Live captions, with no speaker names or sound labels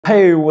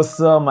Hey, what's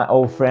up my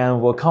old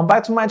friend? Welcome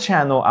back to my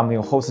channel. I'm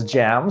your host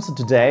James.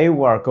 Today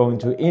we are going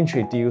to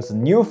introduce a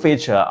new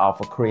feature of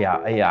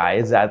Krea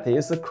AI, that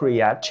is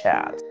Krea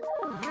Chat.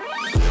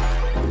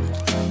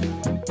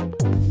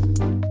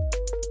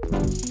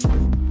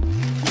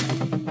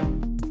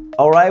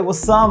 Alright,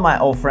 what's up my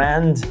old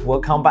friend?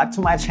 Welcome back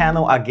to my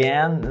channel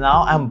again.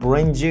 Now I'm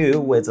bringing you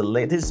with the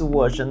latest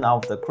version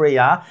of the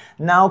Krea.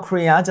 Now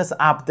Krea just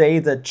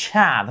update the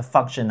chat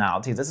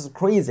functionality. This is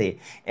crazy.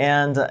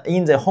 And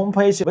in the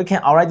homepage, we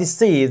can already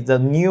see the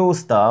new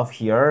stuff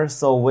here.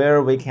 So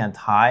where we can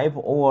type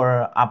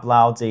or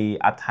upload the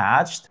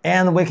attached.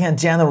 And we can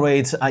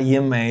generate an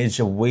image,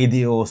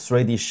 video,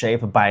 3D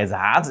shape by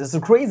that. It's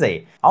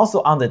crazy.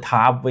 Also on the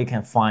top, we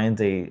can find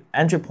the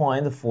entry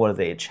point for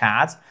the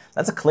chat.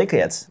 Let's click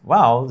it.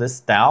 Wow, this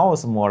style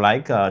is more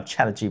like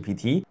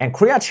ChatGPT. And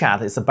Krea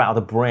Chat is about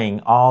to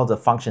bring all the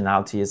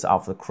functionalities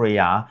of the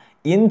Krea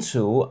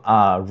into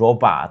a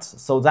robot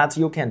so that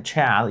you can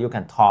chat, you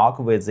can talk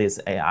with this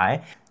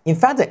AI. In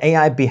fact, the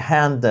AI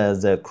behind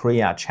the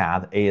Krea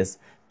Chat is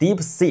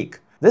DeepSeek.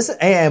 This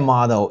AI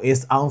model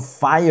is on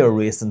fire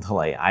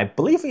recently. I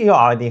believe you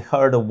already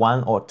heard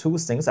one or two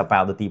things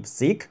about the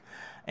DeepSeek.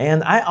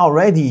 And I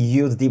already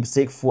used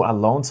DeepSeek for a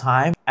long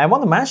time. I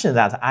want to mention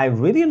that I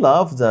really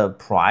love the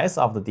price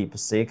of the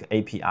DeepSeek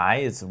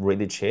API. It's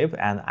really cheap,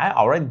 and I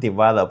already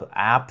developed an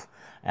app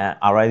and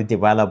already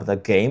developed a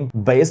game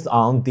based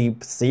on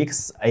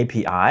DeepSeek's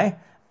API.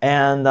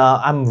 And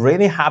I'm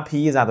really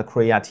happy that the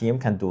Krea team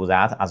can do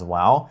that as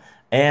well.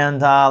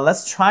 And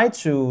let's try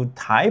to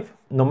type.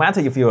 No matter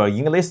if you're an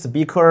English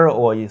speaker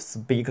or you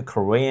speak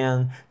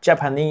Korean,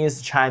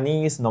 Japanese,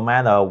 Chinese, no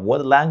matter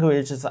what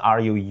languages are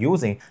you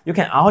using, you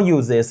can all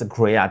use this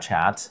Krea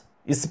Chat.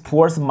 It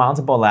supports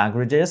multiple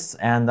languages,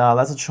 and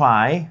let's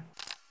try.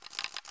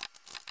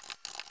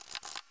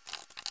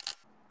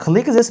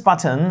 Click this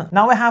button.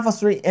 Now we have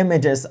three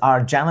images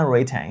are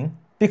generating.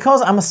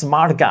 Because I'm a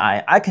smart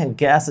guy, I can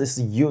guess it's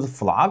used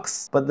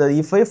Flux, but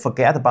if we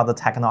forget about the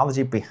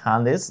technology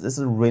behind this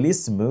is really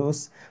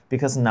smooth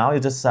because now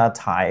you just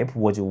type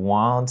what you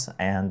want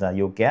and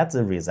you get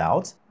the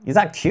result. Is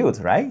that cute,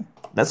 right?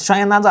 Let's try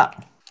another.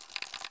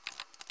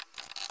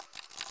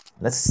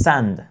 Let's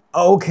send.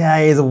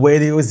 Okay, the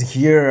video is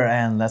here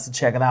and let's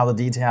check out the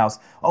details.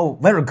 Oh,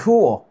 very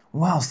cool.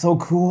 Wow, so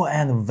cool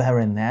and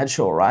very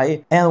natural,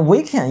 right? And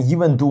we can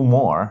even do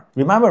more.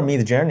 Remember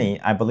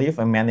Midjourney? I believe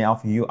many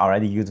of you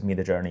already use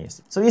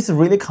Midjourney. So it's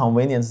really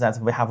convenient that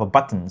we have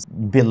buttons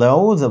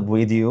below the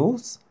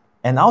videos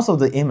and also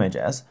the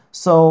images.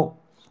 So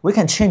we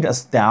can change a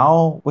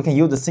style. We can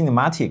use the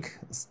cinematic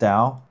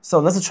style. So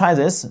let's try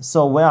this.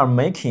 So we are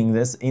making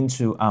this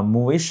into a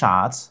movie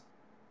shot.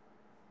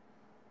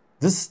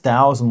 This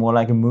style is more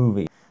like a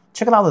movie.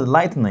 Check out the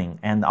lightning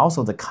and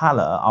also the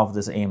color of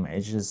this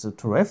image is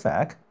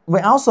terrific. We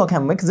also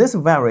can make these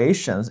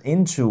variations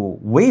into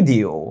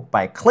video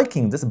by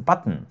clicking this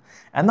button.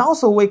 And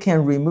also we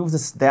can remove the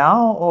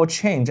style or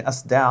change a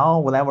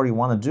style, whatever you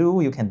want to do,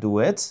 you can do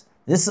it.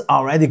 This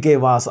already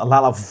gave us a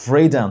lot of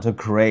freedom to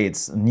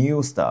create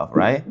new stuff,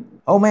 right?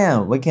 Oh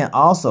man, we can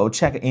also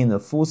check in the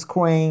full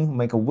screen,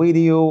 make a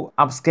video,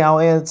 upscale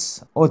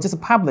it, or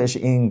just publish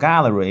in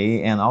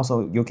gallery, and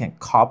also you can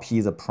copy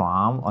the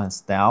prompt and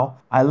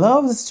style. I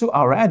love this too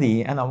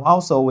already, and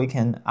also we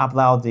can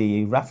upload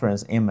the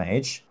reference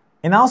image.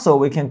 And also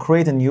we can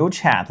create a new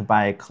chat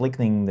by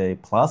clicking the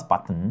plus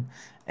button,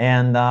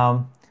 and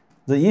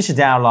each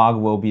dialogue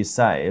will be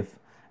saved.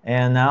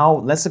 And now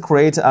let's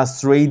create a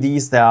 3D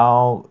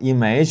style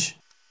image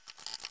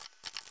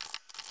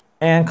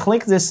and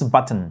click this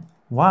button.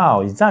 Wow,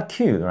 is that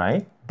cute,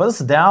 right? But the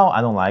style, I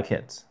don't like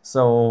it.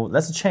 So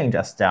let's change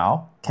a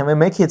style. Can we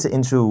make it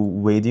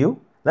into video?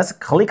 Let's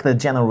click the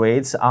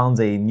generate on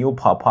the new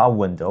pop-up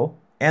window.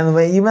 And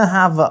we even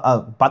have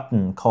a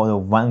button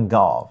called Van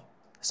Gogh.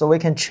 So we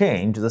can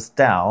change the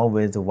style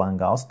with the Van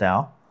Gogh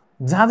style.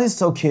 That is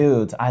so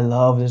cute. I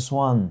love this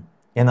one.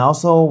 And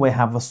also we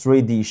have a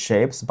 3D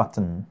shapes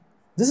button.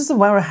 This is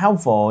very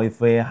helpful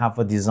if we have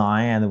a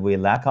design and we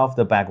lack of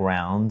the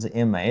background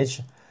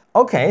image.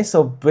 Okay,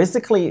 so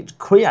basically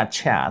Krea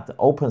Chat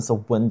opens a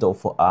window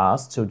for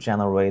us to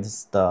generate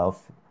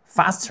stuff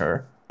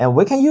faster. And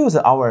we can use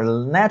our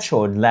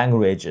natural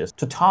languages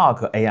to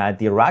talk AI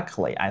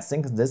directly. I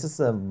think this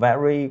is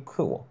very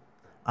cool.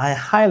 I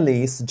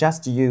highly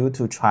suggest you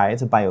to try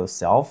it by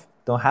yourself.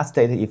 Don't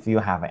hesitate if you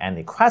have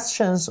any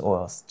questions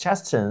or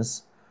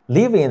suggestions.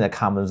 Leave in the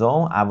comment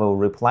zone. I will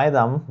reply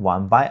them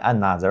one by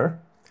another.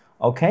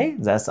 Okay,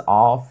 that's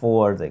all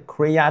for the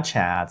Krea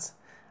Chat.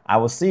 I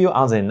will see you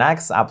on the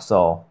next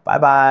episode. Bye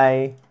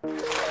bye.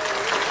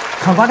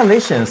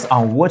 Congratulations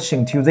on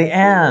watching to the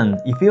end.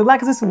 If you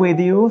like this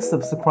video,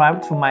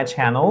 subscribe to my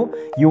channel.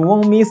 You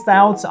won't miss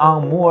out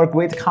on more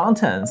great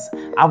contents.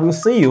 I will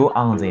see you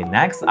on the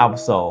next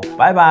episode.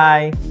 Bye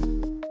bye.